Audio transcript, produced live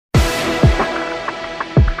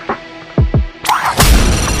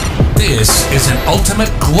an ultimate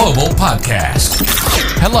global podcast.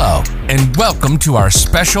 Hello, and welcome to our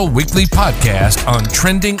special weekly podcast on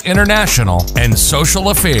trending international and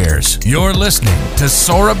social affairs. You're listening to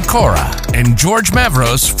Saurabh Kora and George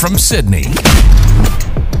Mavros from Sydney.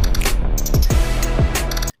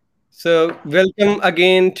 So, welcome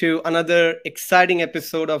again to another exciting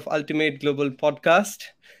episode of Ultimate Global Podcast.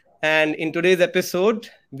 And in today's episode,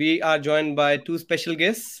 we are joined by two special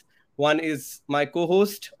guests. One is my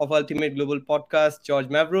co-host of Ultimate Global Podcast, George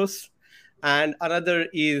Mavros, and another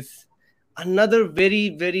is another very,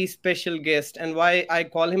 very special guest. And why I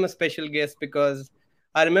call him a special guest, because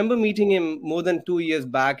I remember meeting him more than 2 years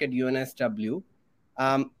back at UNSW.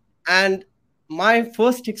 And my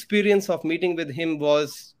first experience of meeting with him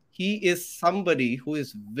was he is somebody who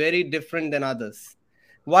is very different than others.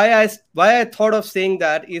 Why I thought of saying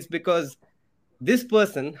that is because this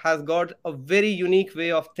person has got a very unique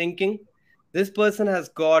way of thinking. This person has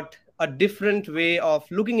got a different way of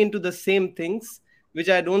looking into the same things, which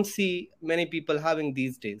I don't see many people having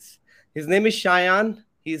these days. His name is Shayan.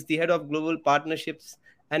 He's the head of global partnerships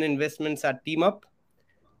and investments at TeamUp.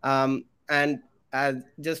 And as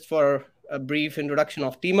just for a brief introduction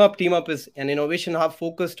of TeamUp, TeamUp is an innovation hub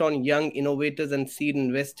focused on young innovators and seed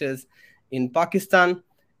investors in Pakistan.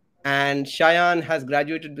 And Shayan has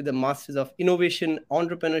graduated with a Masters of Innovation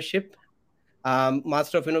Entrepreneurship,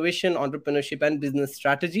 Master of Innovation, Entrepreneurship and Business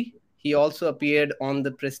Strategy. He also appeared on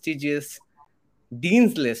the prestigious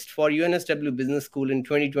Dean's List for UNSW Business School in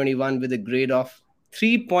 2021 with a grade of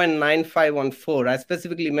 3.9514. I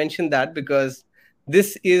specifically mentioned that because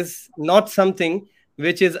this is not something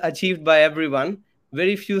which is achieved by everyone.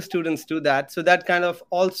 Very few students do that. So that kind of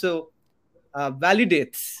also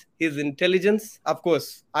validates his intelligence. Of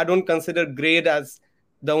course, I don't consider grade as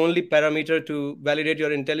the only parameter to validate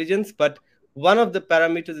your intelligence, but one of the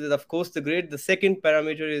parameters is, of course, the grade. The second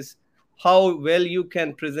parameter is how well you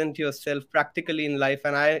can present yourself practically in life.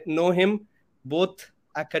 And I know him both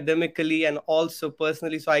academically and also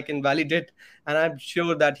personally, so I can validate. And I'm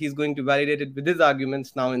sure that he's going to validate it with his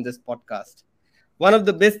arguments now in this podcast. One of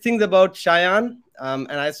the best things about Shayan,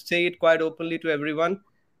 and I say it quite openly to everyone,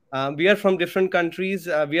 we are from different countries.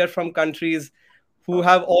 We are from countries who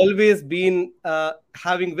have always been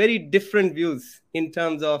having very different views in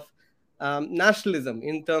terms of nationalism,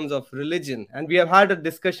 in terms of religion. And we have had a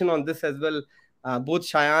discussion on this as well, both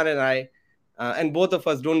Shayan and I, and both of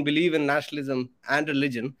us don't believe in nationalism and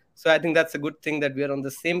religion. So I think that's a good thing that we are on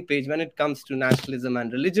the same page when it comes to nationalism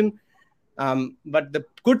and religion. But the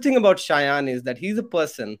good thing about Shayan is that he's a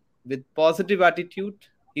person with positive attitude.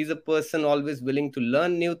 He's a person always willing to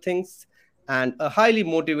learn new things and a highly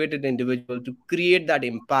motivated individual to create that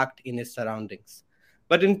impact in his surroundings.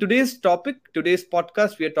 But in today's topic, today's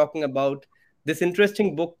podcast, we are talking about this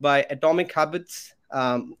interesting book by Atomic Habits,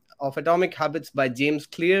 of Atomic Habits by James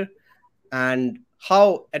Clear, and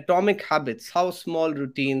how atomic habits, how small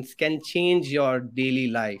routines can change your daily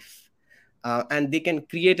life. And they can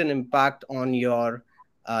create an impact on your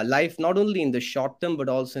life, not only in the short term, but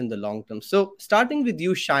also in the long term. So starting with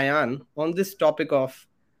you, Shayan, on this topic of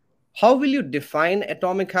how will you define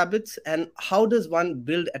atomic habits and how does one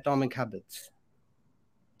build atomic habits?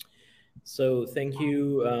 So thank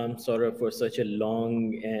you, Saurabh, for such a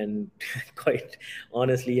long and quite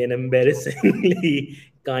honestly and embarrassingly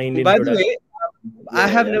kind By the introduction. way, I Yeah,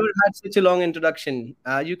 have yeah. never had such a long introduction.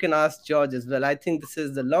 You can ask George as well. I think this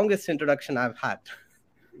is the longest introduction I've had.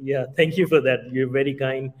 Yeah, thank you for that. You're very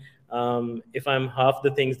kind. If I'm half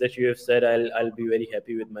the things that you have said, I'll be very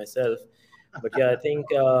happy with myself. But yeah, I think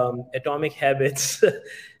Atomic Habits,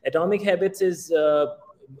 Atomic Habits is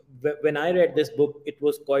when I read this book, it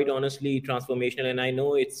was quite honestly transformational. And I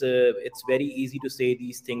know it's very easy to say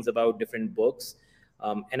these things about different books.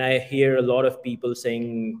 And I hear a lot of people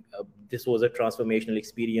saying this was a transformational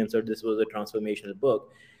experience or this was a transformational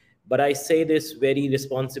book. But I say this very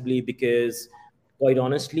responsibly because, quite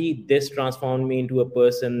honestly, this transformed me into a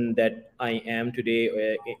person that I am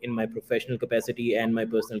today in my professional capacity and my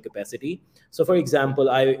personal capacity. So, for example,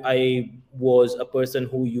 I was a person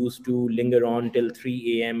who used to linger on till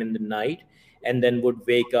 3 a.m. in the night and then would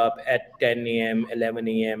wake up at 10 a.m., 11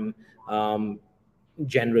 a.m.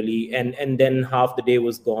 Generally, and then half the day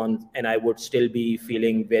was gone and I would still be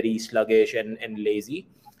feeling very sluggish and lazy,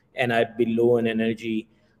 and I'd be low on energy,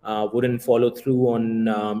 wouldn't follow through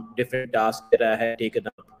on different tasks that I had taken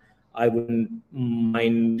up. I wouldn't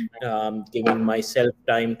mind giving myself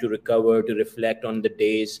time to recover, to reflect on the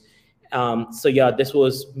days. So yeah, this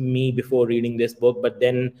was me before reading this book, but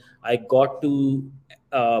then I got to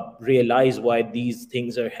realize why these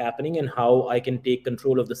things are happening and how I can take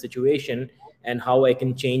control of the situation and how I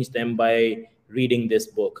can change them by reading this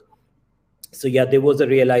book. So yeah, there was a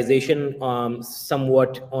realization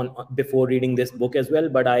somewhat on before reading this book as well,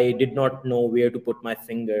 but I did not know where to put my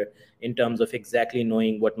finger in terms of exactly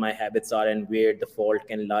knowing what my habits are and where the fault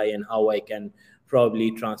can lie and how I can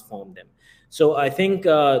probably transform them. So I think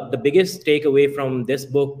the biggest takeaway from this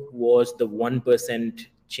book was the 1%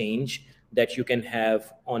 change that you can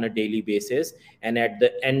have on a daily basis. And at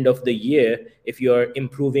the end of the year, if you're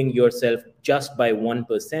improving yourself just by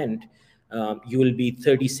 1%, you will be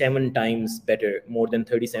 37 times better, more than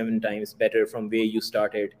 37 times better from where you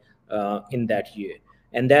started in that year.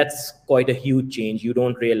 And that's quite a huge change. You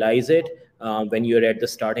don't realize it when you're at the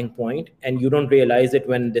starting point, and you don't realize it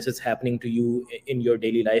when this is happening to you in your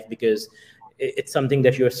daily life, because it's something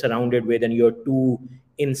that you're surrounded with and you're too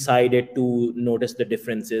inside it to notice the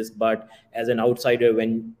differences. But as an outsider,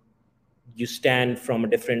 when you stand from a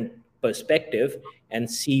different perspective and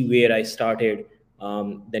see where I started,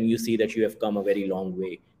 then you see that you have come a very long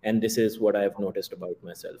way. And this is what I've noticed about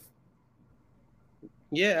myself.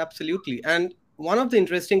 Yeah, absolutely. And one of the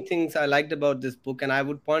interesting things I liked about this book, and I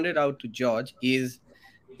would point it out to George, is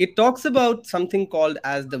it talks about something called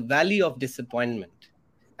as the valley of disappointment,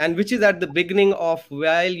 and which is at the beginning of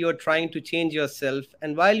while you're trying to change yourself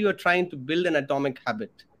and while you're trying to build an atomic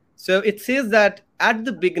habit. So it says that at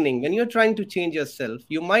the beginning, when you're trying to change yourself,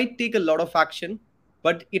 you might take a lot of action,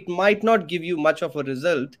 but it might not give you much of a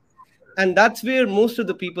result. And that's where most of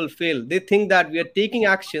the people fail. They think that we are taking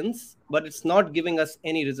actions, but it's not giving us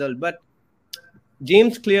any result. But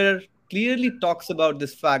James Clear clearly talks about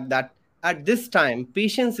this fact that at this time,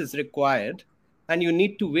 patience is required, and you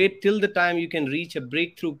need to wait till the time you can reach a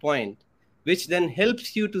breakthrough point, which then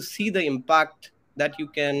helps you to see the impact that you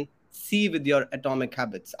can see with your atomic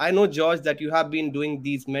habits. I know, George, that you have been doing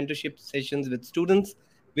these mentorship sessions with students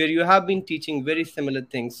where you have been teaching very similar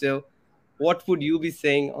things. So, what would you be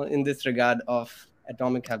saying in this regard of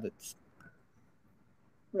atomic habits?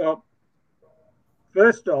 Well,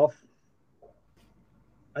 first off,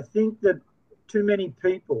 I think that too many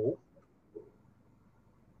people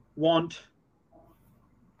want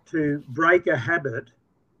to break a habit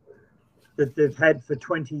that they've had for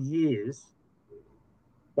 20 years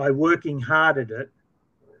by working hard at it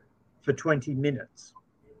for 20 minutes.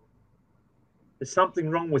 There's something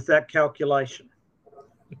wrong with that calculation.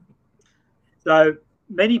 So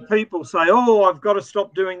many people say, oh, I've got to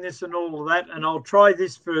stop doing this and all of that, and I'll try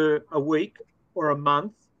this for a week or a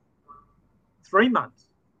month, 3 months,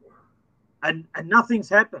 and nothing's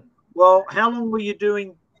happened. Well, how long were you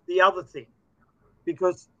doing the other thing?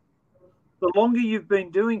 Because the longer you've been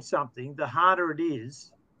doing something, the harder it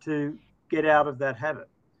is to get out of that habit.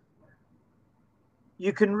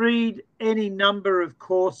 You can read any number of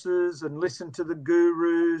courses and listen to the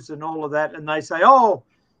gurus and all of that, and they say, oh,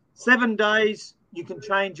 7 days, you can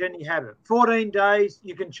change any habit. 14 days,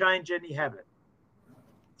 you can change any habit.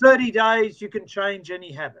 30 days, you can change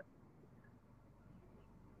any habit.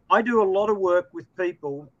 I do a lot of work with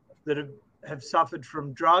people that have suffered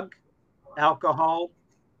from drug, alcohol,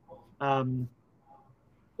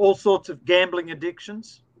 all sorts of gambling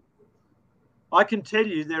addictions. I can tell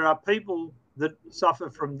you there are people that suffer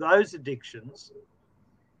from those addictions.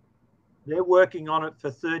 They're working on it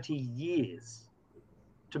for 30 years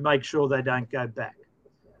to make sure they don't go back.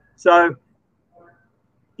 So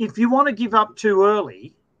if you want to give up too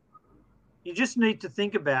early, you just need to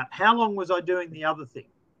think about how long was I doing the other thing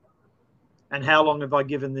and how long have I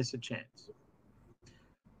given this a chance.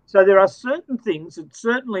 So there are certain things that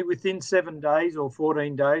certainly within 7 days or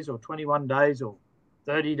 14 days or 21 days or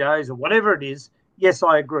 30 days or whatever it is, yes,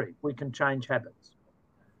 I agree, we can change habits.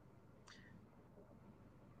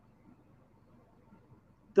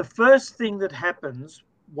 The first thing that happens,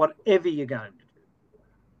 whatever you're going to do,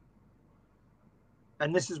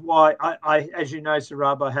 and this is why I as you know,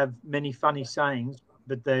 Saurabh, I have many funny sayings,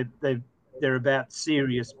 but they're about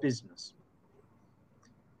serious business.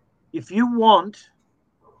 If you want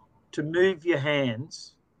to move your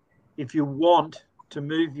hands, if you want to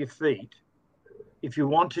move your feet, if you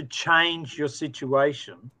want to change your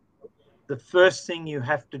situation, the first thing you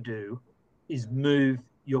have to do is move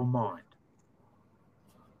your mind.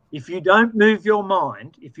 If you don't move your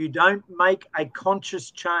mind, if you don't make a conscious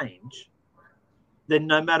change, then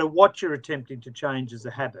no matter what you're attempting to change as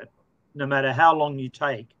a habit, no matter how long you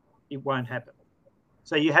take, it won't happen.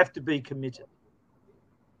 So you have to be committed.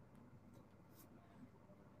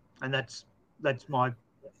 And that's my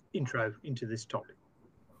intro into this topic.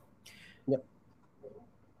 Yep.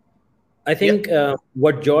 I think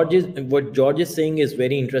what George is saying is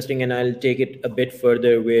very interesting, and I'll take it a bit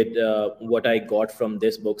further with what I got from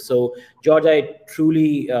this book. So, George, I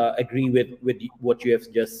truly agree with what you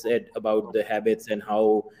have just said about the habits and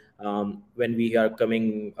how when we are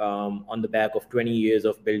coming on the back of 20 years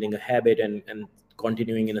of building a habit and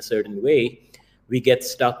continuing in a certain way, we get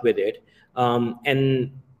stuck with it.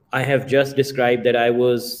 And I have just described that I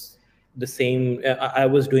was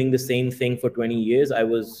doing the same thing for 20 years. I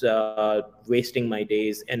was wasting my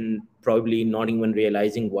days and probably not even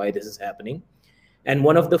realizing why this is happening. And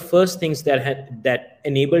one of the first things that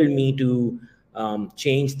enabled me to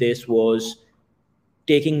change this was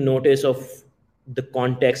taking notice of the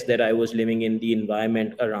context that I was living in, the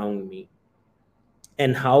environment around me,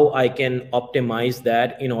 and how I can optimize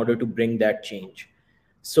that in order to bring that change.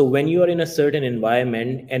 So when you are in a certain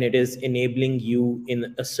environment and it is enabling you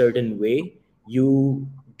in a certain way, you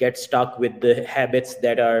get stuck with the habits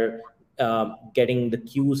that are getting the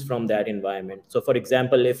cues from that environment. So, for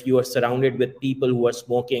example, if you are surrounded with people who are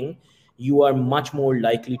smoking, you are much more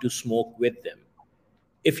likely to smoke with them.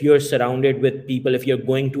 If you're surrounded with people, if you're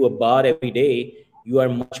going to a bar every day, you are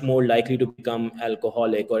much more likely to become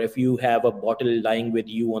alcoholic. Or if you have a bottle lying with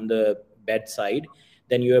you on the bedside,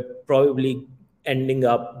 then you're probably ending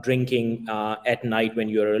up drinking at night when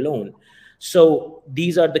you're alone. So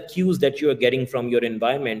these are the cues that you're getting from your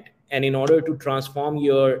environment. And in order to transform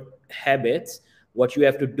your habits, what you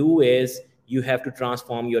have to do is you have to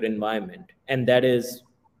transform your environment. And that is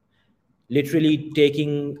literally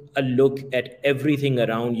taking a look at everything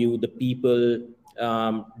around you, the people,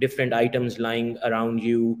 different items lying around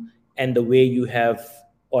you, and the way you have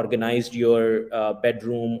organized your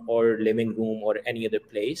bedroom or living room or any other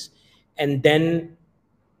place. And then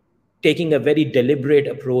taking a very deliberate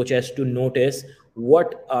approach as to notice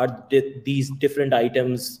what are these different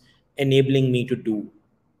items enabling me to do.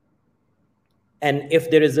 And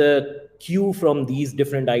if there is a cue from these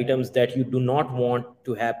different items that you do not want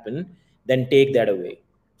to happen, then take that away.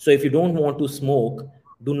 So if you don't want to smoke,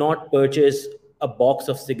 do not purchase a box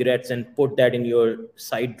of cigarettes and put that in your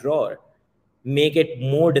side drawer. Make it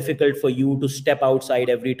more difficult for you to step outside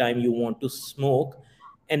every time you want to smoke,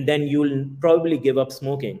 and then you'll probably give up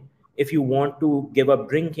smoking. If you want to give up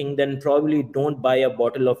drinking, then probably don't buy a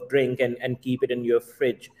bottle of drink and keep it in your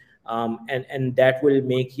fridge. And that will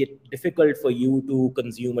make it difficult for you to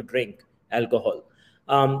consume a drink, alcohol.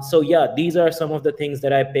 So yeah, these are some of the things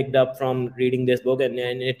that I picked up from reading this book, and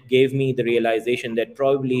it gave me the realization that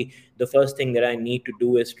probably the first thing that I need to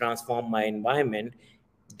do is transform my environment.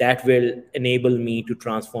 That will enable me to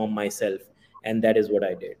transform myself, and that is what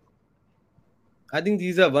I did. I think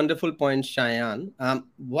these are wonderful points, Cheyenne.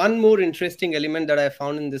 One more interesting element that I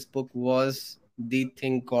found in this book was the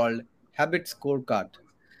thing called habit scorecard.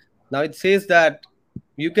 Now it says that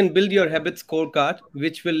you can build your habit scorecard,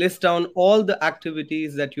 which will list down all the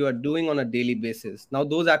activities that you are doing on a daily basis. Now,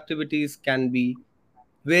 those activities can be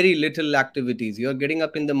very little activities. You're getting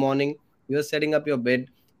up in the morning, you're setting up your bed,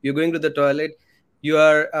 you're going to the toilet, you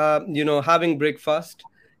are having breakfast,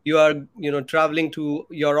 you are traveling to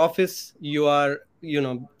your office, you are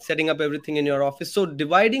setting up everything in your office. So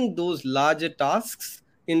dividing those larger tasks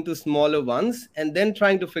into smaller ones and then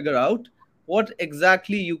trying to figure out what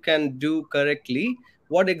exactly you can do correctly,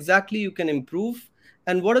 what exactly you can improve,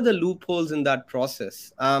 and what are the loopholes in that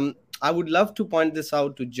process. I would love to point this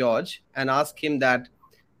out to George and ask him that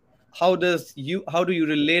how do you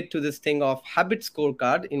relate to this thing of habit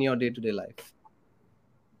scorecard in your day-to-day life?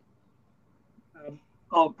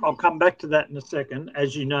 I'll come back to that in a second.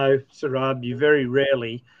 As you know, Saurabh, you very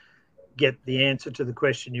rarely get the answer to the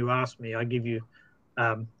question you asked me. I give you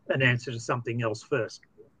an answer to something else first.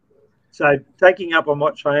 So taking up on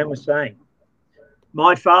what Cheyenne was saying,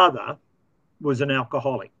 my father was an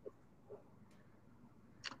alcoholic.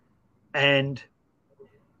 And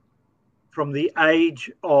from the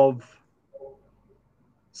age of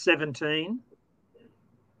 17,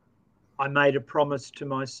 I made a promise to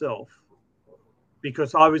myself,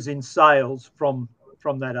 because I was in sales from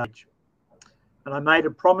that age. And I made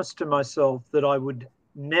a promise to myself that I would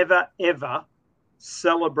never, ever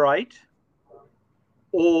celebrate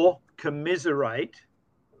or commiserate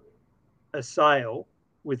a sale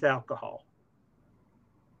with alcohol.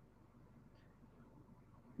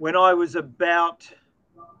 When I was about,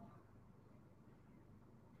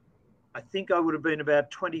 I think I would have been about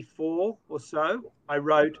 24 or so, I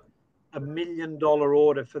wrote $1 million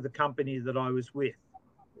order for the company that I was with.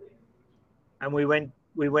 And we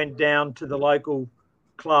went down to the local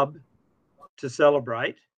club to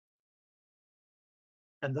celebrate.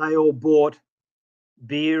 And they all bought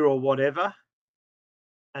beer or whatever.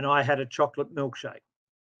 And I had a chocolate milkshake.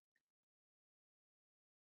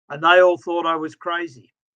 And they all thought I was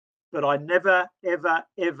crazy. But I never, ever,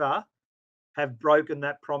 ever have broken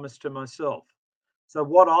that promise to myself. So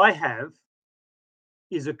what I have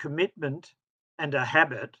is a commitment and a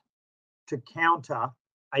habit to counter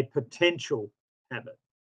a potential habit.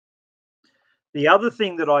 The other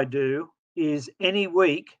thing that I do is any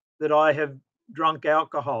week that I have drunk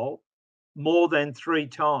alcohol more than 3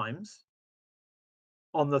 times,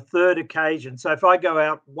 on the third occasion. So if I go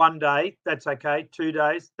out one day, that's okay. 2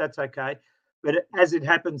 days, that's okay. But as it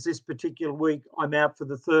happens this particular week, I'm out for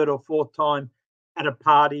the 3rd or 4th time at a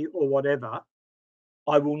party or whatever,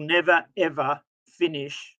 I will never, ever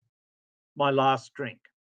finish my last drink.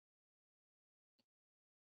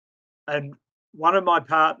 And one of my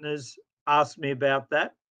partners asked me about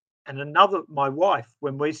that. And another, my wife,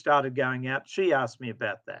 when we started going out, she asked me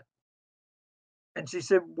about that. And she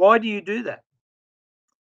said, why do you do that?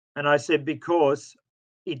 And I said, because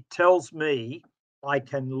it tells me I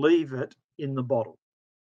can leave it in the bottle.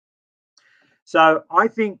 So I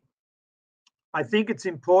think it's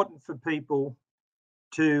important for people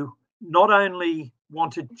to not only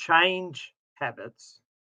want to change habits,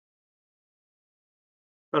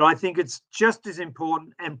 but I think it's just as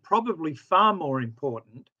important, and probably far more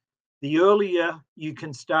important, the earlier you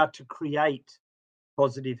can start to create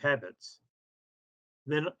positive habits.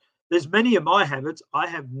 Then there's many of my habits I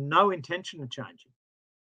have no intention of changing.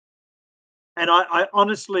 And I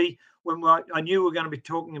honestly, when I knew we were going to be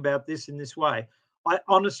talking about this in this way, I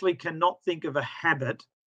honestly cannot think of a habit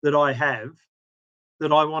that I have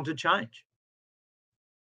that I want to change.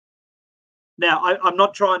 Now, I'm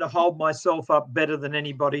not trying to hold myself up better than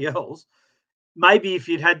anybody else. Maybe if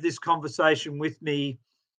you'd had this conversation with me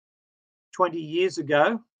 20 years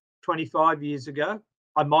ago, 25 years ago,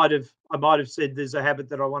 I might have said there's a habit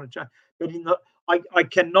that I want to change. But I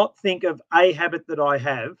cannot think of a habit that I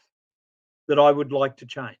have that I would like to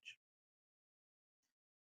change.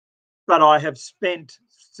 But I have spent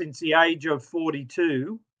since the age of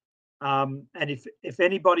 42, and if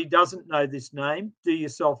anybody doesn't know this name, do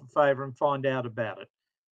yourself a favour and find out about it.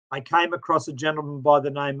 I came across a gentleman by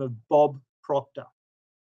the name of Bob Proctor.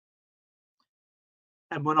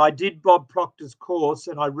 And when I did Bob Proctor's course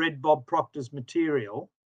and I read Bob Proctor's material,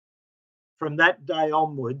 from that day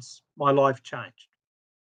onwards, my life changed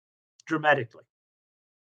dramatically.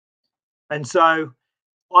 And so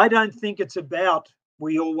I don't think it's about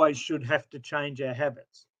we always should have to change our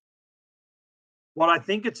habits. What I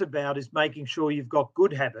think it's about is making sure you've got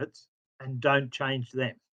good habits and don't change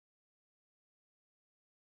them.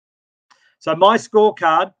 So my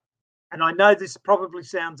scorecard, and I know this probably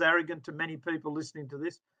sounds arrogant to many people listening to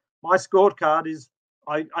this, my scorecard is,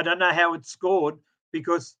 I don't know how it's scored,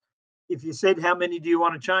 because if you said how many do you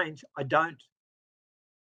want to change, I don't.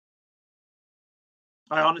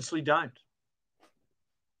 I honestly don't.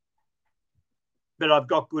 But I've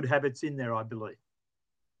got good habits in there, I believe.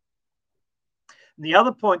 And the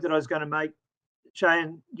other point that I was going to make,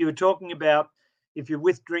 Shane, you were talking about if you're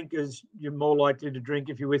with drinkers, you're more likely to drink.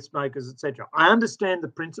 If you're with smokers, etc. I understand the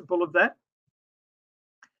principle of that.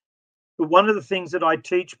 But one of the things that I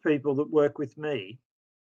teach people that work with me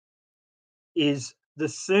is the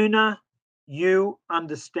sooner you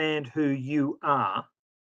understand who you are,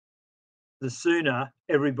 the sooner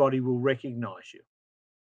everybody will recognize you.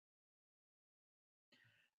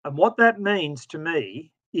 And what that means to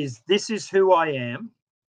me is this is who I am.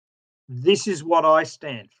 This is what I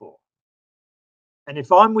stand for. And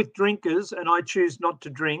if I'm with drinkers and I choose not to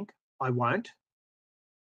drink, I won't.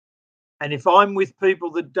 And if I'm with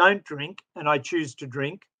people that don't drink and I choose to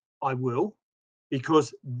drink, I will,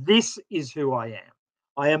 because this is who I am.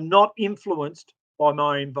 I am not influenced by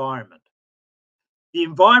my environment. The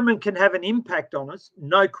environment can have an impact on us,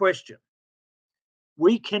 no question.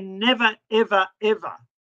 We can never, ever, ever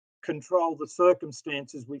control the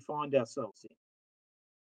circumstances we find ourselves in,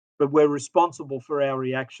 but we're responsible for our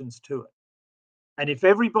reactions to it. And if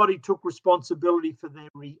everybody took responsibility for their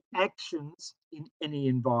reactions in any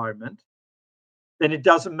environment, then it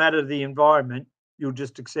doesn't matter the environment, you'll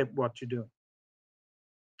just accept what you're doing.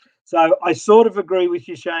 So I sort of agree with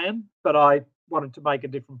you, Cheyenne, but I wanted to make a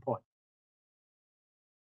different point.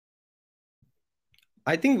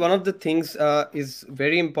 I think one of the things is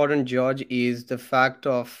very important, George, is the fact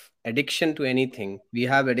of addiction to anything. We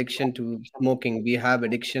have addiction to smoking. We have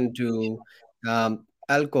addiction to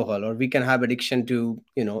alcohol, or we can have addiction to,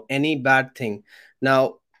 any bad thing.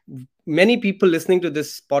 Now, many people listening to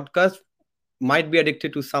this podcast might be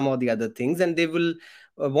addicted to some or the other things, and they will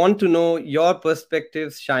want to know your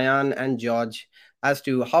perspectives, Cheyenne and George, as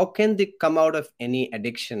to how can they come out of any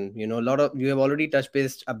addiction. You have already touched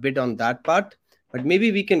base a bit on that part, but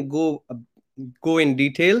maybe we can go go in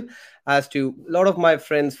detail as to a lot of my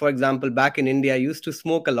friends, for example, back in India, used to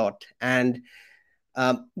smoke a lot. And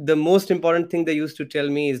the most important thing they used to tell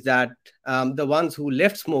me is that the ones who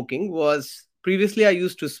left smoking was previously I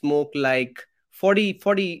used to smoke like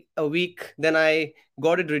 40 a week. Then I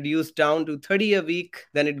got it reduced down to 30 a week.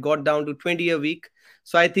 Then it got down to 20 a week.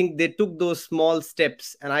 So I think they took those small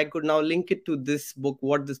steps, and I could now link it to this book,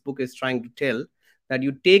 what this book is trying to tell, that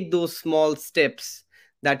you take those small steps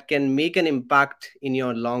that can make an impact in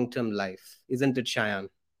your long-term life. Isn't it, Shayan?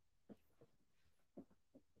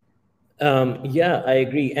 Yeah, I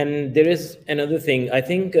agree. And there is another thing. I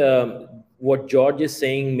think what George is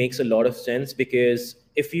saying makes a lot of sense, because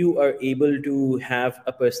if you are able to have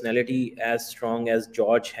a personality as strong as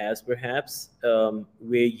George has, perhaps,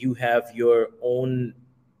 where you have your own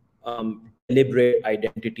deliberate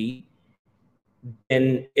identity,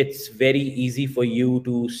 then it's very easy for you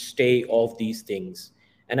to stay off these things.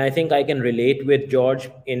 And I think I can relate with George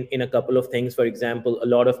in a couple of things. For example, a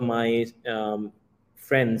lot of my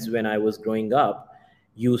friends when I was growing up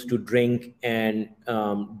used to drink and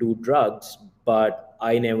do drugs, but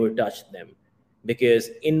I never touched them, because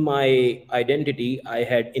in my identity I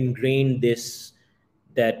had ingrained this,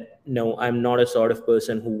 that no, I'm not a sort of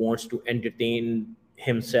person who wants to entertain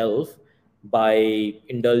himself by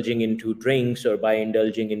indulging into drinks or by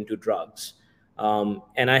indulging into drugs.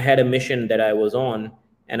 And I had a mission that I was on,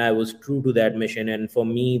 and I was true to that mission. And for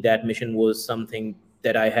me, that mission was something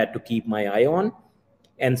that I had to keep my eye on.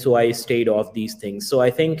 And so I stayed off these things. So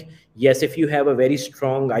I think, yes, if you have a very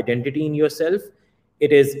strong identity in yourself,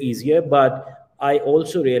 it is easier. But I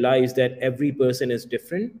also realize that every person is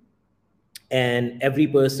different, and every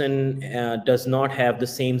person does not have the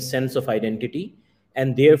same sense of identity,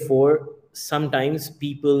 and therefore sometimes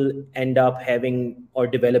people end up having or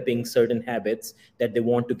developing certain habits that they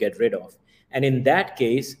want to get rid of. And in that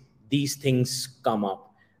case, these things come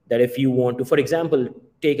up, that if you want to, for example,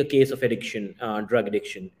 take a case of addiction, drug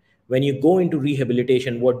addiction. When you go into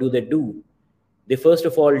rehabilitation, what do? They first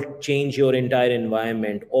of all change your entire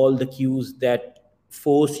environment. All the cues that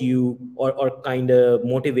force you or kind of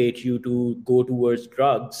motivate you to go towards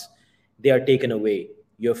drugs, they are taken away.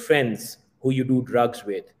 Your friends who you do drugs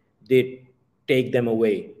with, they take them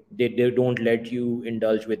away. They don't let you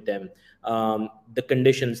indulge with them. The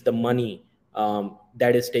conditions, the money,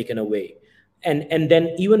 that is taken away. And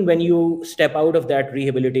then even when you step out of that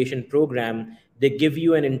rehabilitation program, they give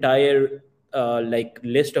you an entire like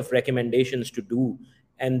list of recommendations to do,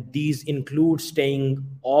 and these include staying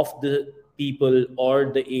off the people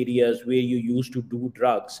or the areas where you used to do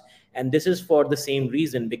drugs. And this is for the same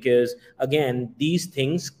reason, because again, these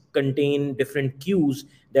things contain different cues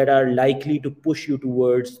that are likely to push you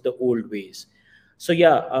towards the old ways. So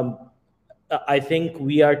yeah, I think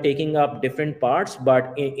we are taking up different parts,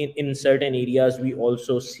 but in certain areas we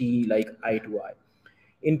also see like eye to eye.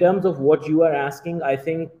 In terms of what you are asking, I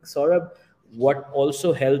think, Saurabh, what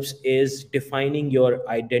also helps is defining your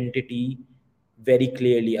identity very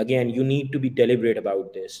clearly. Again, you need to be deliberate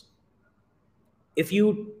about this. If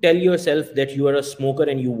you tell yourself that you are a smoker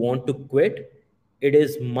and you want to quit, it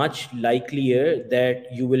is much likelier that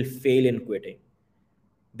you will fail in quitting,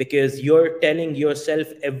 because you're telling yourself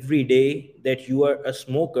every day that you are a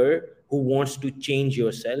smoker who wants to change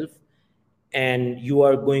yourself, and you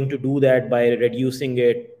are going to do that by reducing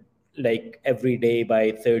it like every day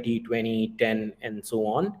by 30, 20, 10, and so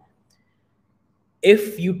on.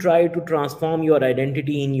 If you try to transform your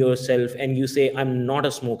identity in yourself and you say, I'm not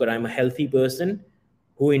a smoker, I'm a healthy person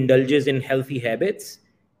who indulges in healthy habits,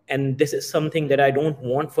 and this is something that I don't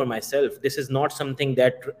want for myself, this is not something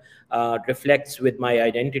that reflects with my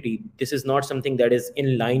identity, this is not something that is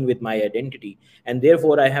in line with my identity, and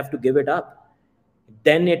therefore I have to give it up,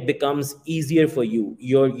 then it becomes easier for you.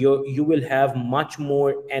 You will have much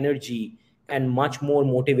more energy and much more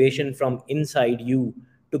motivation from inside you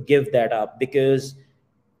to give that up. Because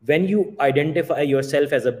when you identify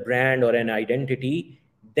yourself as a brand or an identity,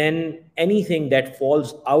 then anything that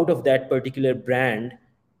falls out of that particular brand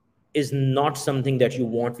is not something that you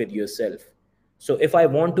want with yourself. So if I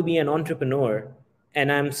want to be an entrepreneur and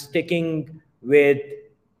I'm sticking with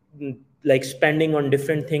like spending on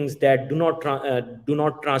different things that do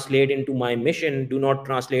not translate into my mission, do not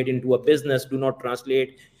translate into a business, do not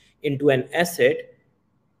translate into an asset,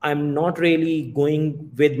 I'm not really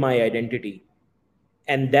going with my identity.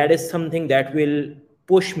 And that is something that will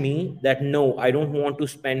push me that no, I don't want to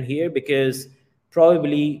spend here, because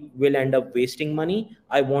probably will end up wasting money.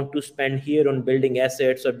 I want to spend here on building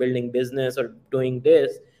assets or building business or doing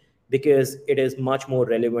this, because it is much more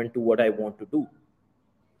relevant to what I want to do.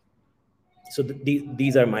 So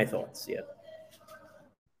these are my thoughts. Yeah.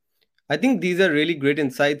 I think these are really great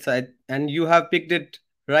insights. And you have picked it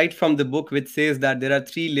right from the book, which says that there are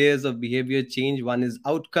three layers of behavior change. One is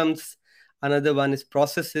outcomes, another one is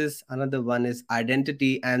processes, another one is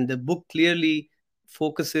identity. And the book clearly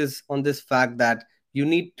focuses on this fact that you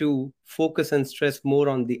need to focus and stress more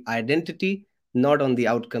on the identity, not on the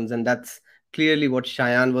outcomes. And that's clearly what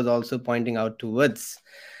Cheyenne was also pointing out towards.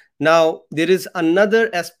 Now, there is another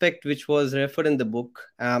aspect which was referred in the book,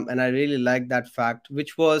 and I really like that fact,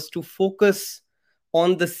 which was to focus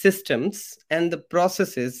on the systems and the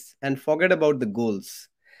processes and forget about the goals.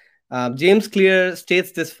 James Clear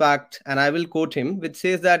states this fact, and I will quote him, which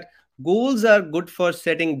says that goals are good for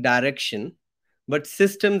setting direction, but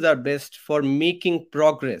systems are best for making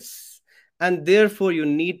progress. And therefore, you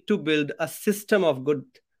need to build a system of good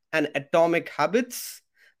and atomic habits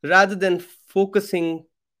rather than focusing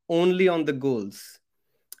only on the goals,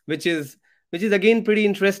 which is again pretty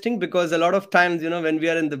interesting, because a lot of times, when we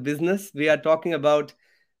are in the business, we are talking about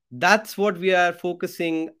that's what we are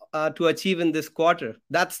focusing to achieve in this quarter.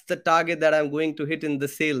 That's the target that I'm going to hit in the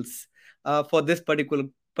sales for this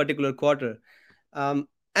particular quarter.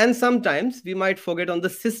 And sometimes we might forget on the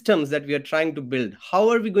systems that we are trying to build. How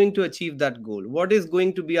are we going to achieve that goal? What is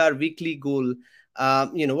going to be our weekly goal?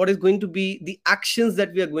 What is going to be the actions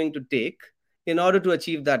that we are going to take in order to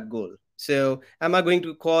achieve that goal? So am I going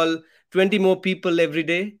to call 20 more people every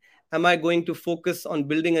day? Am I going to focus on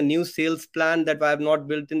building a new sales plan that I have not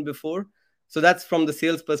built in before? So that's from the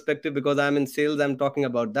sales perspective, because I'm in sales, I'm talking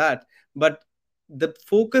about that. But the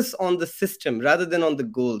focus on the system rather than on the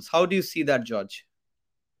goals. How do you see that, George?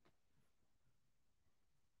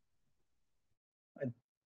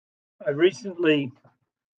 I recently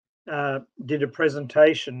did a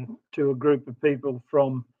presentation to a group of people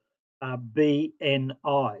from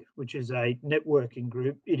BNI, which is a networking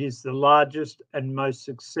group. It is the largest and most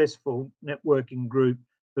successful networking group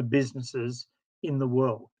for businesses in the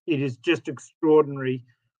world. It is just extraordinary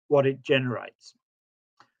what it generates.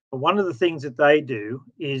 But one of the things that they do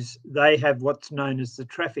is they have what's known as the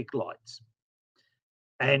traffic lights.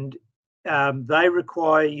 And they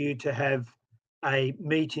require you to have a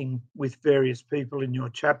meeting with various people in your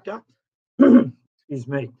chapter. Excuse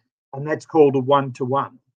me. And that's called a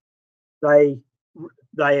one-to-one. They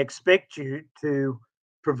expect you to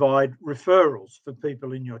provide referrals for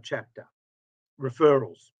people in your chapter.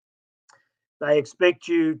 Referrals. They expect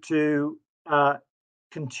you to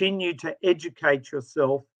continue to educate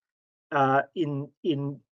yourself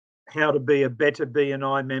in how to be a better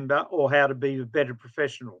BNI member or how to be a better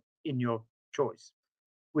professional in your choice,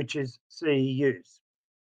 which is CEUs.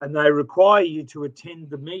 And they require you to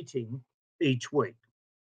attend the meeting each week.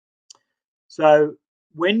 So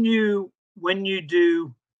when you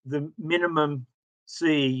do the minimum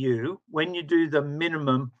CEU, when you do the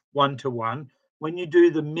minimum one-to-one, when you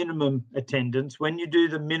do the minimum attendance, when you do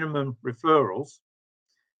the minimum referrals,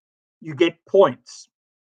 you get points.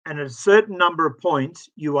 And at a certain number of points,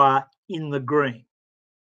 you are in the green.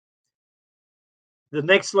 The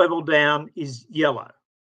next level down is yellow.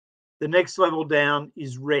 The next level down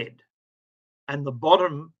is red. And the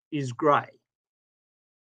bottom is grey.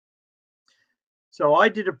 So I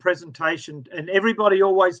did a presentation, and everybody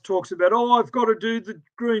always talks about, oh, I've got to do the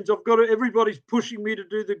greens. Everybody's pushing me to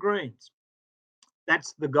do the greens.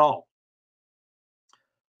 That's the goal.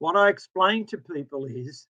 What I explain to people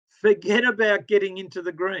is, forget about getting into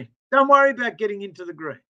the green. Don't worry about getting into the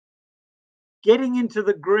green. Getting into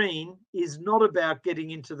the green is not about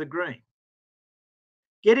getting into the green.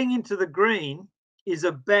 Getting into the green is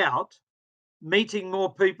about meeting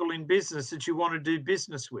more people in business that you want to do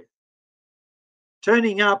business with.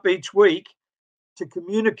 Turning up each week to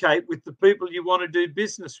communicate with the people you want to do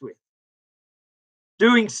business with.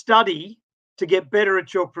 Doing study to get better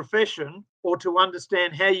at your profession or to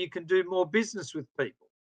understand how you can do more business with people.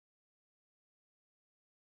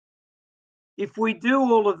 If we do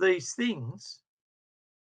all of these things,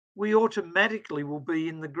 we automatically will be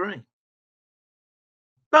in the green.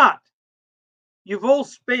 But you've all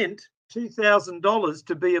spent $2,000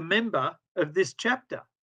 to be a member of this chapter.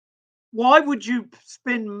 Why would you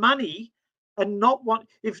spend money and not want,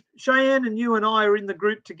 if Cheyenne and you and I are in the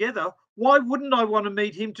group together, why wouldn't I want to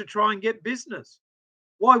meet him to try and get business?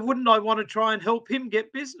 Why wouldn't I want to try and help him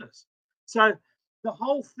get business? So the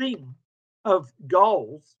whole thing of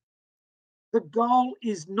goals, the goal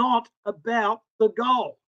is not about the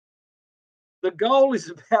goal. The goal is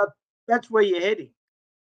about, that's where you're heading.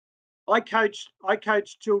 I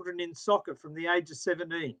coached children in soccer from the age of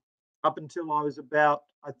 17 up until I was about,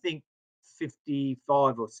 I think,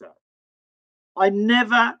 55 or so. I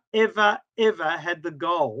never, ever, ever had the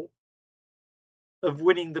goal of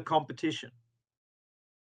winning the competition.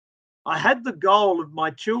 I had the goal of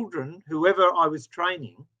my children, whoever I was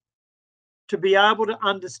training, to be able to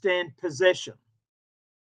understand possession,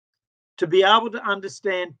 to be able to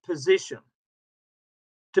understand position,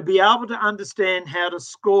 to be able to understand how to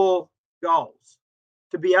score goals,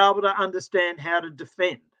 to be able to understand how to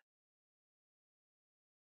defend.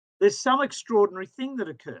 There's some extraordinary thing that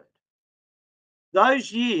occurred.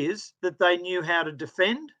 Those years that they knew how to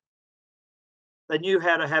defend, they knew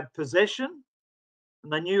how to have possession,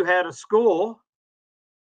 and they knew how to score,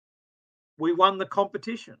 we won the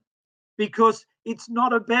competition. Because it's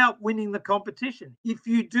not about winning the competition. If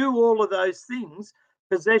you do all of those things,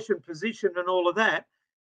 possession, position, and all of that,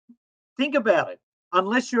 think about it.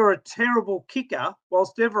 Unless you're a terrible kicker,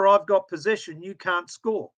 whilst ever I've got possession, you can't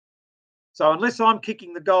score. So unless I'm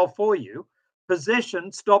kicking the goal for you,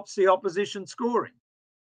 possession stops the opposition scoring.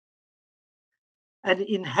 And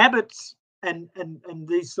in habits and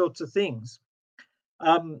these sorts of things,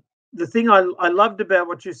 the thing I loved about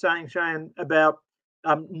what you're saying, Cheyenne, about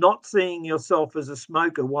not seeing yourself as a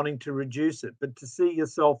smoker wanting to reduce it, but to see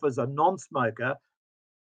yourself as a non-smoker,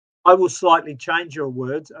 I will slightly change your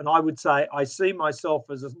words, and I would say I see myself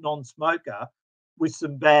as a non-smoker with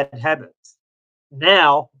some bad habits.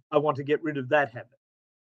 Now I want to get rid of that habit,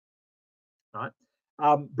 right?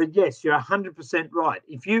 But yes, you're 100% right.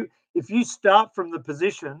 If you start from the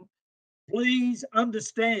position, please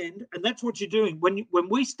understand, and that's what you're doing. When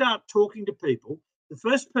we start talking to people, the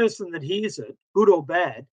first person that hears it, good or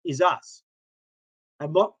bad, is us.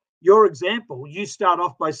 And what your example, you start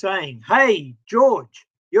off by saying, "Hey, George,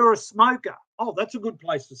 you're a smoker." Oh, that's a good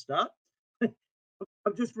place to start.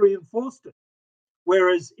 I've just reinforced it.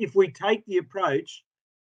 Whereas if we take the approach,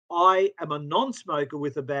 I am a non-smoker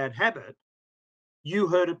with a bad habit, you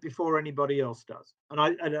heard it before anybody else does. And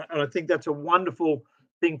I think that's a wonderful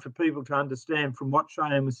thing for people to understand from what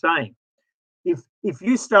Cheyenne was saying. If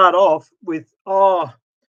you start off with, "Oh,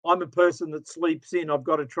 I'm a person that sleeps in, I've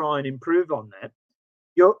got to try and improve on that,"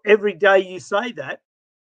 every day you say that,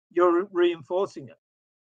 you're reinforcing it.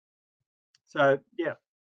 So yeah,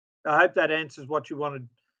 I hope that answers what you wanted,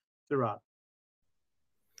 Saurabh.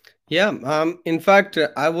 Yeah, in fact,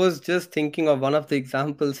 I was just thinking of one of the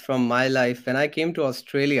examples from my life. When I came to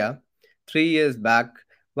Australia 3 years back,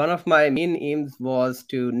 one of my main aims was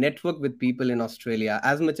to network with people in Australia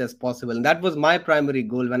as much as possible. And that was my primary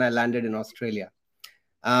goal when I landed in Australia.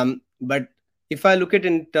 But if I look at it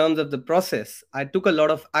in terms of the process, I took a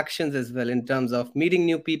lot of actions as well in terms of meeting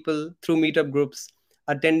new people through meetup groups,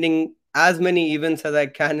 attending as many events as I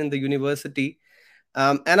can in the university.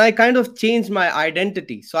 And I kind of changed my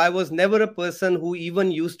identity. So I was never a person who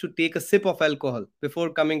even used to take a sip of alcohol before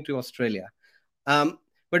coming to Australia.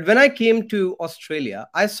 But when I came to Australia,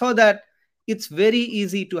 I saw that it's very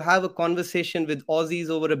easy to have a conversation with Aussies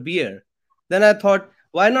over a beer. Then I thought,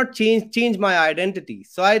 why not change my identity?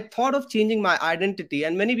 So I thought of changing my identity.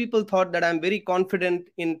 And many people thought that I'm very confident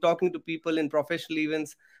in talking to people in professional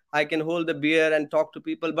events. I can hold a beer and talk to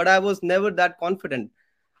people, but I was never that confident.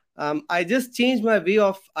 I just changed my way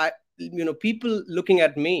of, people looking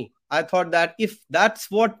at me. I thought that if that's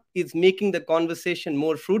what is making the conversation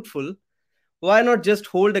more fruitful, why not just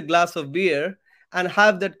hold a glass of beer and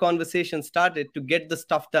have that conversation started to get the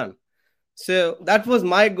stuff done? So that was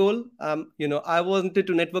my goal. I wanted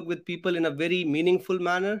to network with people in a very meaningful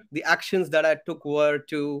manner. The actions that I took were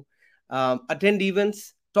to attend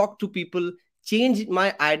events, talk to people, change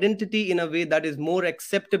my identity in a way that is more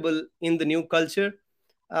acceptable in the new culture.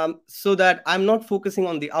 So that I'm not focusing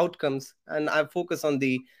on the outcomes and I focus on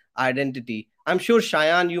the identity. I'm sure,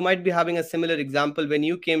 Cheyenne, you might be having a similar example when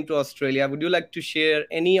you came to Australia. Would you like to share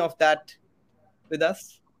any of that with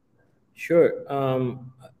us? Sure.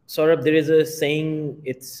 Saurabh, there is a saying,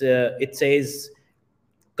 it says,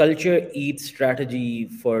 culture eats strategy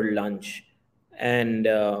for lunch. And,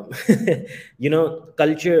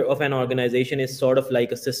 culture of an organization is sort of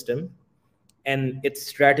like a system, and its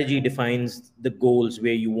strategy defines the goals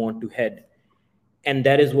where you want to head. And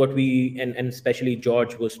that is what we, and especially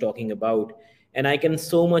George was talking about. And I can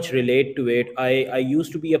so much relate to it. I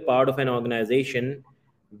used to be a part of an organization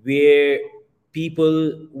where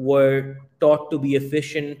people were taught to be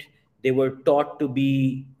efficient. They were taught to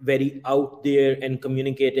be very out there and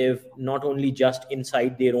communicative, not only just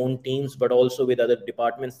inside their own teams, but also with other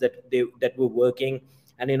departments that were working.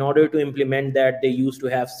 And in order to implement that, they used to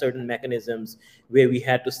have certain mechanisms where we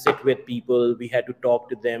had to sit with people, we had to talk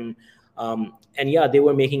to them. And yeah, they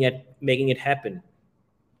were making it happen.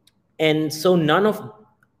 And so none of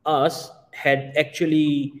us had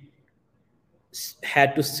actually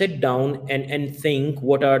had to sit down and think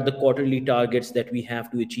what are the quarterly targets that we have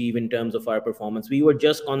to achieve in terms of our performance. We were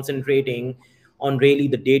just concentrating on really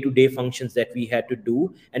the day-to-day functions that we had to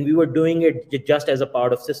do, and we were doing it just as a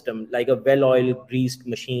part of system, like a well-oiled, greased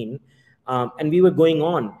machine. And we were going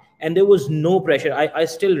on, and there was no pressure. I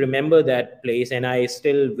still remember that place, and I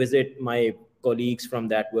still visit my colleagues from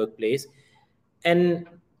that workplace. And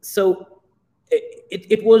so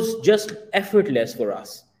it was just effortless for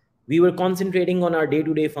us. We were concentrating on our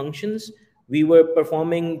day-to-day functions. We were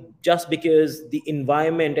performing just because the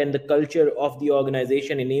environment and the culture of the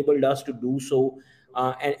organization enabled us to do so,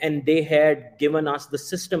 and they had given us the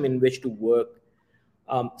system in which to work.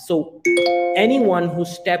 So anyone who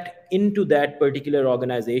stepped into that particular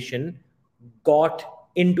organization got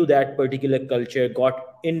into that particular culture,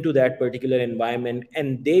 got into that particular environment,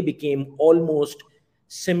 and they became almost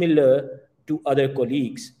similar to other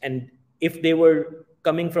colleagues. And if they were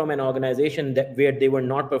coming from an organization that where they were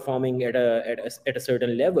not performing at a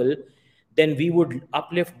certain level, then we would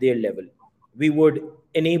uplift their level. We would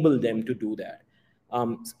enable them to do that.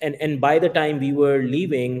 And by the time we were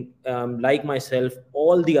leaving, like myself,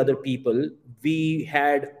 all the other people, we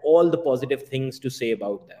had all the positive things to say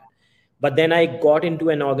about that. But then I got into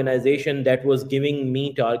an organization that was giving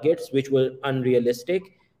me targets which were unrealistic,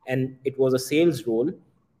 and it was a sales role,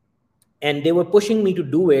 and they were pushing me to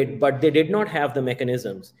do it, but they did not have the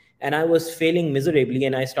mechanisms, and I was failing miserably.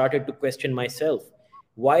 And I started to question myself,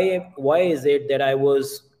 why is it that I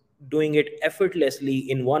was doing it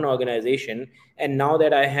effortlessly in one organization, and now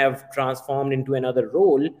that I have transformed into another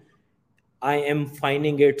role, I am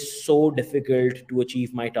finding it so difficult to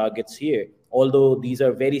achieve my targets here, although these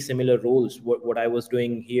are very similar roles. What I was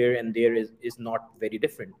doing here and there is not very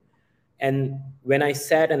different. And when I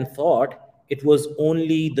sat and thought, it was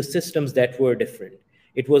only the systems that were different.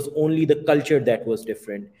 It was only the culture that was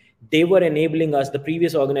different. They were enabling us, the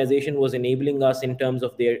previous organization was enabling us in terms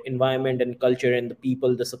of their environment and culture and the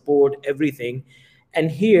people, the support, everything.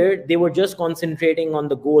 And here they were just concentrating on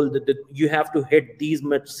the goal that you have to hit these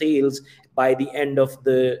much sales by the end of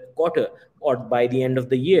the quarter or by the end of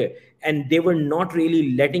the year. And they were not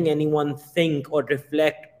really letting anyone think or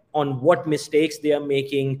reflect on what mistakes they are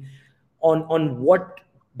making, on what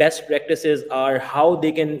best practices are, how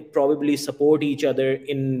they can probably support each other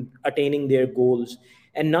in attaining their goals.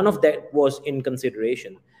 And none of that was in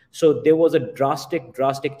consideration. So there was a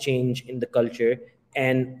drastic change in the culture,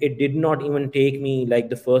 and it did not even take me like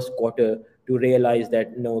the first quarter to realize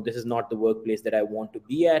that no, this is not the workplace that I want to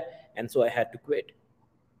be at. And so I had to quit.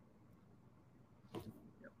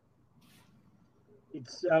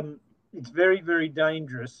 It's very, very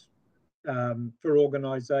dangerous for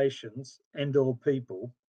organizations and or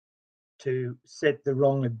people to set the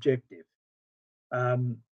wrong objective.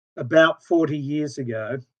 About 40 years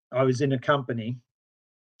ago, I was in a company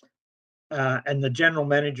and the general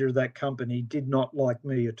manager of that company did not like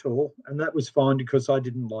me at all. And that was fine because I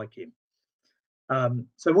didn't like him.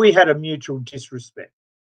 So we had a mutual disrespect.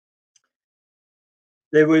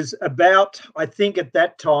 There was about, I think at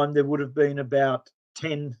that time, there would have been about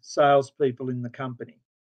 10 salespeople in the company.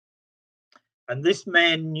 And this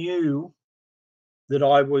man knew that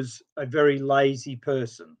I was a very lazy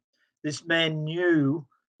person. This man knew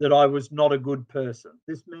that I was not a good person.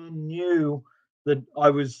 This man knew that I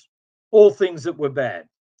was all things that were bad.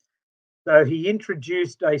 So he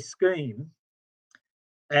introduced a scheme,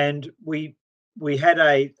 and we had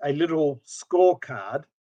a little scorecard,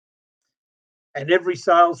 and every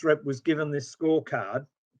sales rep was given this scorecard.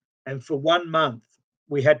 And for 1 month,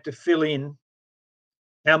 we had to fill in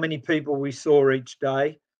how many people we saw each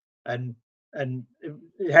day, and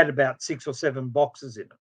it had about 6 or 7 boxes in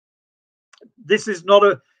it. This is not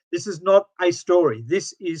a story.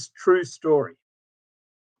 This is true story.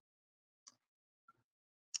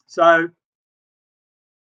 So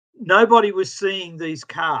nobody was seeing these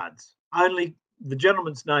cards. Only the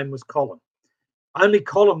gentleman's name was Colin. Only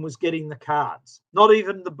Colin was getting the cards. Not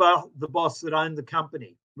even the boss that owned the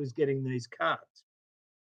company was getting these cards.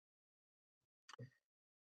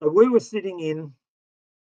 So we were sitting in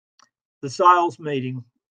the sales meeting.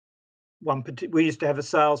 We used to have a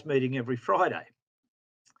sales meeting every Friday.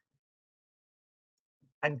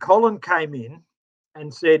 And Colin came in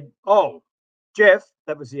and said, "Oh, Jeff,"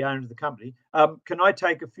 that was the owner of the company, "can I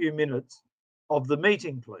take a few minutes of the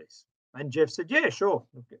meeting, please?" And Jeff said, "Yeah, sure,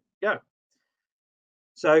 okay, go."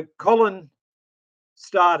 So Colin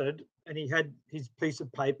started, and he had his piece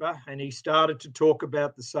of paper, and he started to talk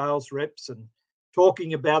about the sales reps and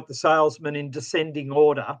talking about the salesmen in descending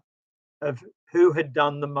order of who had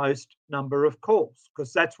done the most number of calls,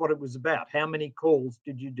 because that's what it was about. How many calls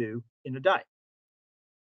did you do in a day?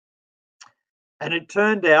 And it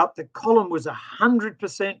turned out that Colin was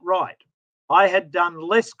 100% right. I had done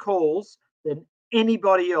less calls than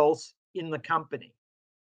anybody else in the company.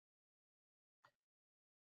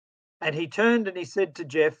 And he turned and he said to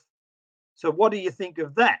Jeff, so what do you think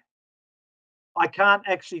of that? I can't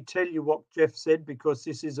actually tell you what Jeff said because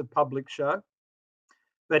this is a public show.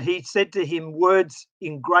 But he said to him words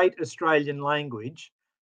in great Australian language,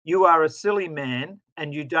 you are a silly man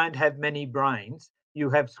and you don't have many brains. You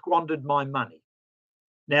have squandered my money.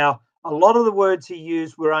 Now, a lot of the words he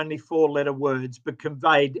used were only 4-letter words, but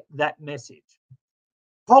conveyed that message.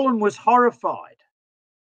 Colin was horrified.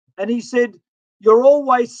 And he said, you're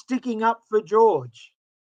always sticking up for George.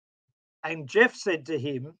 And Jeff said to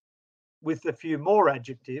him, with a few more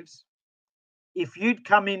adjectives, if you'd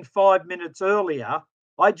come in 5 minutes earlier,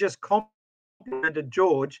 I just complimented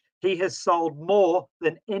George. He has sold more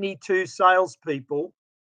than any 2 salespeople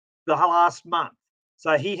the last month.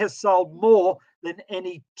 So he has sold more than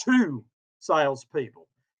any 2 salespeople.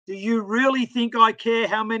 Do you really think I care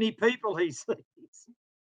how many people he sees?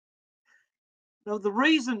 Now, the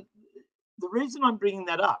reason I'm bringing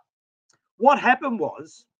that up, what happened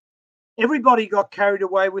was everybody got carried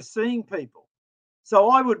away with seeing people. So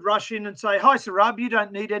I would rush in and say, hi, Sarab, you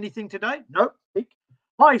don't need anything today? Nope.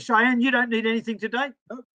 Hi, Cheyenne, you don't need anything today?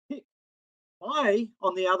 Nope. I,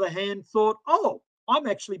 on the other hand, thought, oh, I'm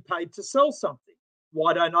actually paid to sell something.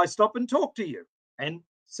 Why don't I stop and talk to you and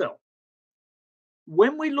sell?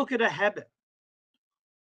 When we look at a habit,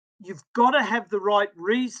 you've got to have the right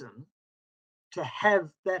reason to have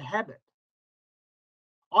that habit.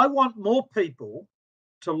 I want more people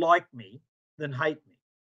to like me than hate me.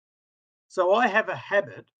 So I have a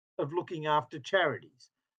habit of looking after charities.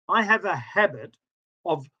 I have a habit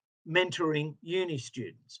of mentoring uni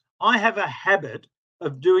students. I have a habit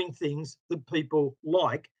of doing things that people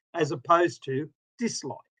like as opposed to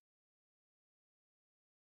dislike.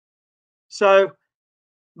 So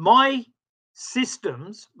my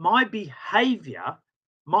systems, my behavior,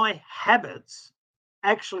 my habits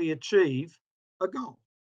actually achieve a goal.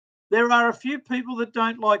 There are a few people that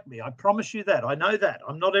don't like me. I promise you that. I know that.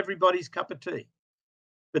 I'm not everybody's cup of tea.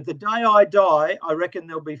 But the day I die, I reckon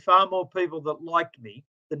there'll be far more people that liked me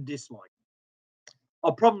than disliked me.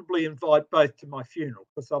 I'll probably invite both to my funeral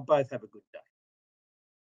because they'll both have a good day.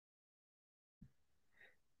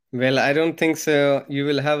 Well, I don't think so. You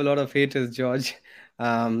will have a lot of haters, George.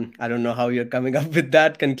 I don't know how you're coming up with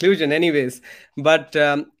that conclusion, anyways. But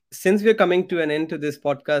since we're coming to an end to this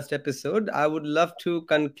podcast episode, I would love to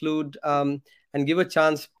conclude and give a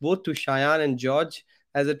chance both to Cheyenne and George,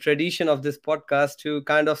 as a tradition of this podcast, to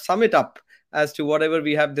kind of sum it up as to whatever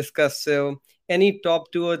we have discussed. So, any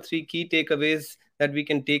top 2 or 3 key takeaways that we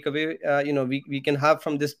can take away, we can have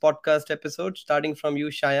from this podcast episode, starting from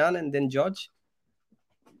you, Cheyenne, and then George.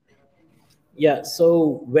 Yeah,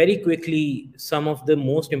 so very quickly, some of the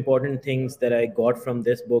most important things that I got from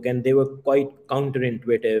this book, and they were quite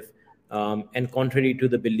counterintuitive and contrary to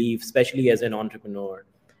the belief, especially as an entrepreneur.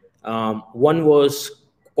 One was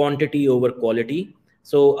quantity over quality.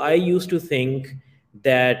 So I used to think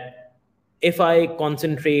that if I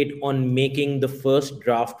concentrate on making the first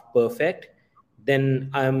draft perfect, then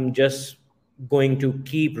I'm just going to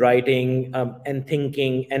keep writing and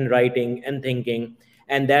thinking and writing and thinking,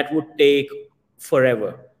 and that would take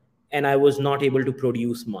forever, and I was not able to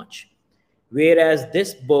produce much. Whereas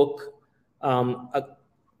this book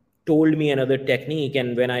told me another technique,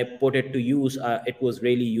 and when I put it to use, it was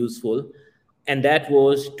really useful, and that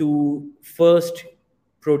was to first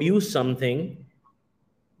produce something,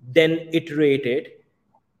 then iterate it,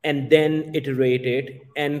 and then iterate it,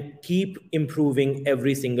 and keep improving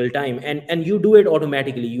every single time. And you do it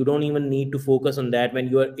automatically. You don't even need to focus on that. When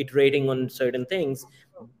you are iterating on certain things,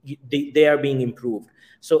 they are being improved.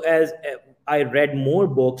 So as I read more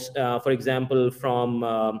books, for example, from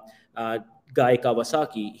Guy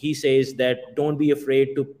Kawasaki, he says that don't be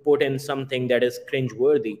afraid to put in something that is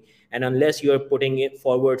cringeworthy. And unless you're putting it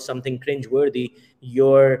forward something cringeworthy,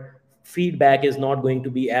 your feedback is not going to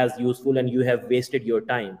be as useful and you have wasted your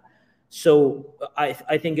time. So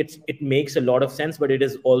I think it makes a lot of sense, but it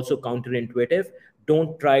is also counterintuitive.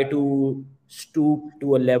 Don't try to stoop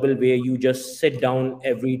to a level where you just sit down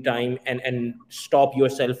every time and stop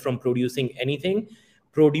yourself from producing anything.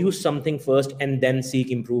 Produce something first and then seek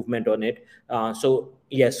improvement on it. So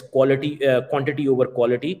yes, quantity over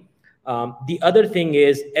quality. The other thing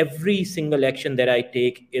is every single action that I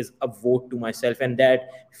take is a vote to myself, and that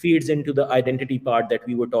feeds into the identity part that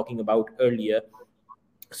we were talking about earlier.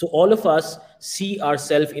 So all of us see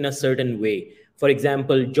ourselves in a certain way. For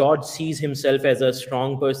example, George sees himself as a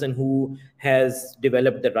strong person who has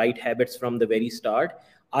developed the right habits from the very start.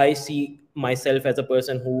 I see myself as a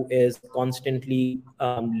person who is constantly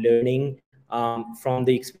learning from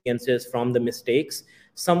the experiences, from the mistakes.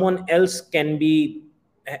 Someone else can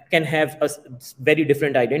have a very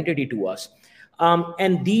different identity to us.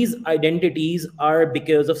 And these identities are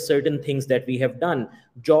because of certain things that we have done.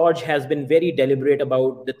 George has been very deliberate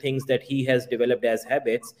about the things that he has developed as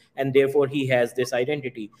habits, and therefore he has this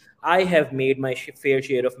identity. I have made my fair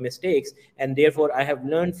share of mistakes, and therefore I have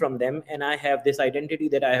learned from them, and I have this identity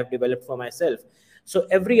that I have developed for myself. So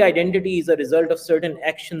every identity is a result of certain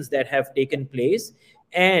actions that have taken place,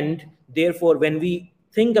 and therefore when we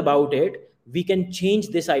think about it, we can change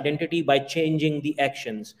this identity by changing the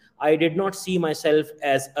actions. I did not see myself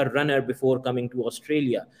as a runner before coming to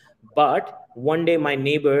Australia. But one day, my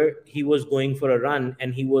neighbor, he was going for a run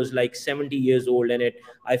and he was like 70 years old. And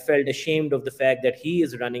I felt ashamed of the fact that he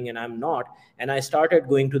is running and I'm not. And I started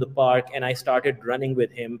going to the park and I started running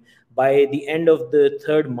with him. By the end of the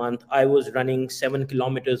third month, I was running 7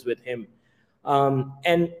 kilometers with him.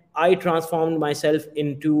 And I transformed myself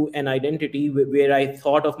into an identity where I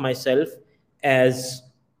thought of myself as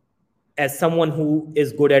someone who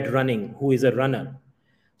is good at running, who is a runner.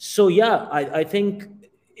 So yeah, I think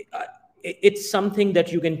it's something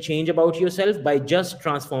that you can change about yourself by just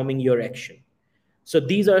transforming your action. So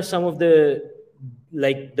these are some of the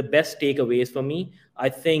best takeaways for me. I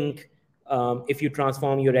think if you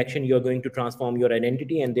transform your action, you're going to transform your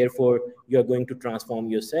identity, and therefore you're going to transform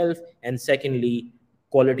yourself. And secondly,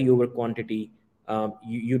 quality over quantity.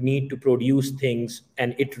 You need to produce things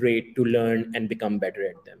and iterate to learn and become better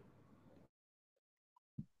at them.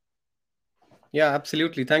 Yeah,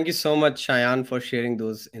 absolutely. Thank you so much, Shayan, for sharing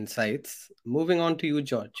those insights. Moving on to you,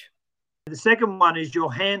 George. The second one is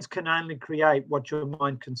your hands can only create what your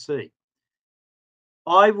mind can see.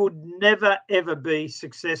 I would never, ever be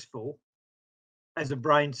successful as a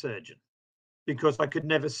brain surgeon because I could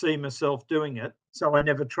never see myself doing it. So I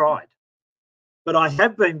never tried. But I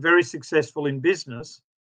have been very successful in business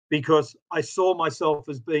because I saw myself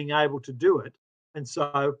as being able to do it. And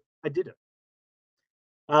so I did it.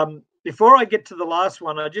 Before I get to the last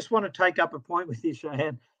one, I just want to take up a point with you,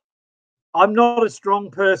 Shayan. I'm not a strong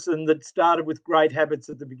person that started with great habits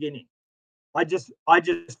at the beginning. I just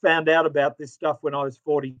found out about this stuff when I was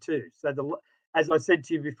 42. So as I said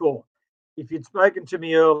to you before, if you'd spoken to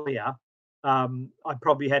me earlier, I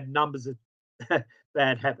probably had numbers of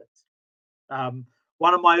bad habits.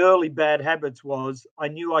 One of my early bad habits was I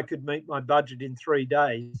knew I could meet my budget in 3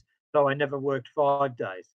 days, so I never worked 5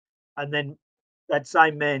 days. And then that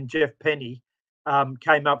same man, Jeff Penny,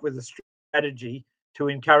 came up with a strategy to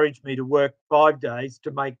encourage me to work 5 days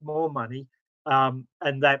to make more money, and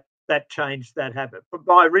that changed that habit. But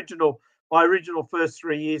my original first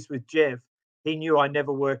 3 years with Jeff, he knew I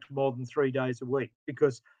never worked more than 3 days a week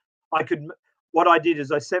because I could. What I did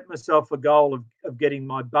is I set myself a goal of getting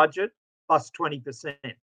my budget plus 20%.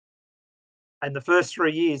 And the first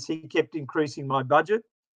 3 years, he kept increasing my budget.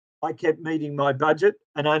 I kept meeting my budget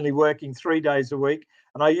and only working 3 days a week.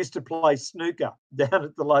 And I used to play snooker down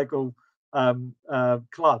at the local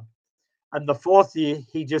club. And the fourth year,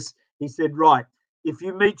 he said, right, if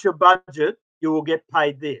you meet your budget, you will get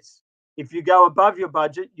paid this. If you go above your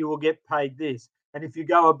budget, you will get paid this. And if you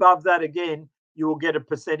go above that again, you will get a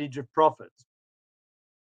percentage of profits.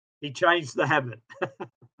 He changed the habit.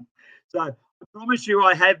 So I promise you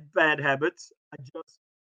I have bad habits. I just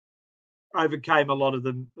overcame a lot of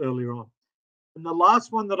them earlier on. And the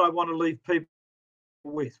last one that I want to leave people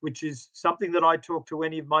with, which is something that I talk to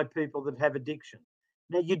any of my people that have addiction.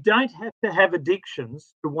 Now, you don't have to have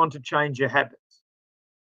addictions to want to change your habits.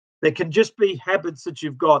 There can just be habits that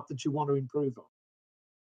you've got that you want to improve on.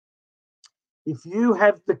 If you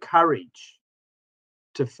have the courage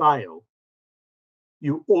to fail,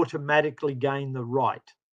 you automatically gain the right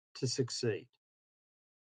to succeed.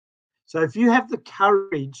 So if you have the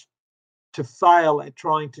courage to fail at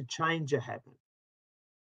trying to change a habit,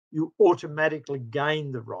 you automatically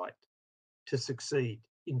gain the right to succeed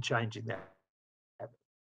in changing that habit.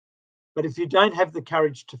 But if you don't have the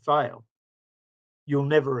courage to fail, you'll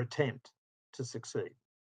never attempt to succeed.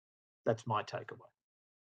 That's my takeaway.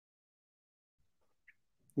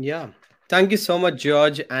 Yeah. Thank you so much,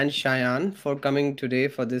 George and Shayan, for coming today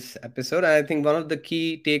for this episode. And I think one of the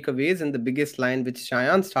key takeaways and the biggest line which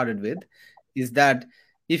Shayan started with is that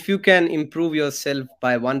if you can improve yourself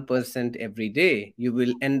by 1% every day, you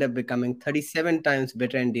will end up becoming 37 times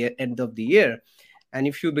better in the end of the year. And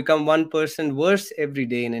if you become 1% worse every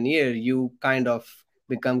day in a year, you kind of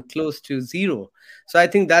become close to zero. So I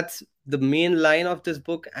think that's the main line of this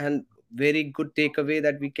book and very good takeaway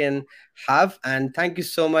that we can have. And thank you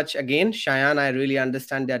so much again, Shayan. I really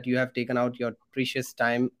understand that you have taken out your precious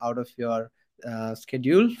time out of your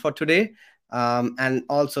schedule for today. And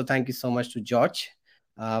also thank you so much to George.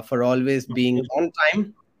 for always being on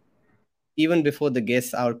time, even before the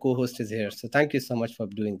guest, our co-host is here. So thank you so much for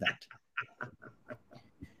doing that.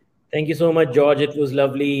 Thank you so much, George. It was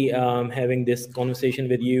lovely having this conversation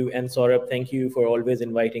with you. And Saurabh, thank you for always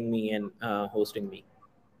inviting me and hosting me.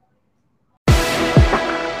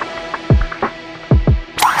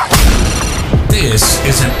 This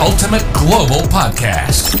is an Ultimate Global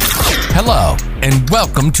Podcast. Hello, and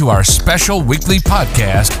welcome to our special weekly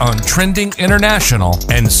podcast on trending international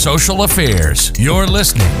and social affairs. You're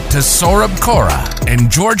listening to Saurabh Khora and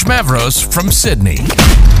George Mavros from Sydney.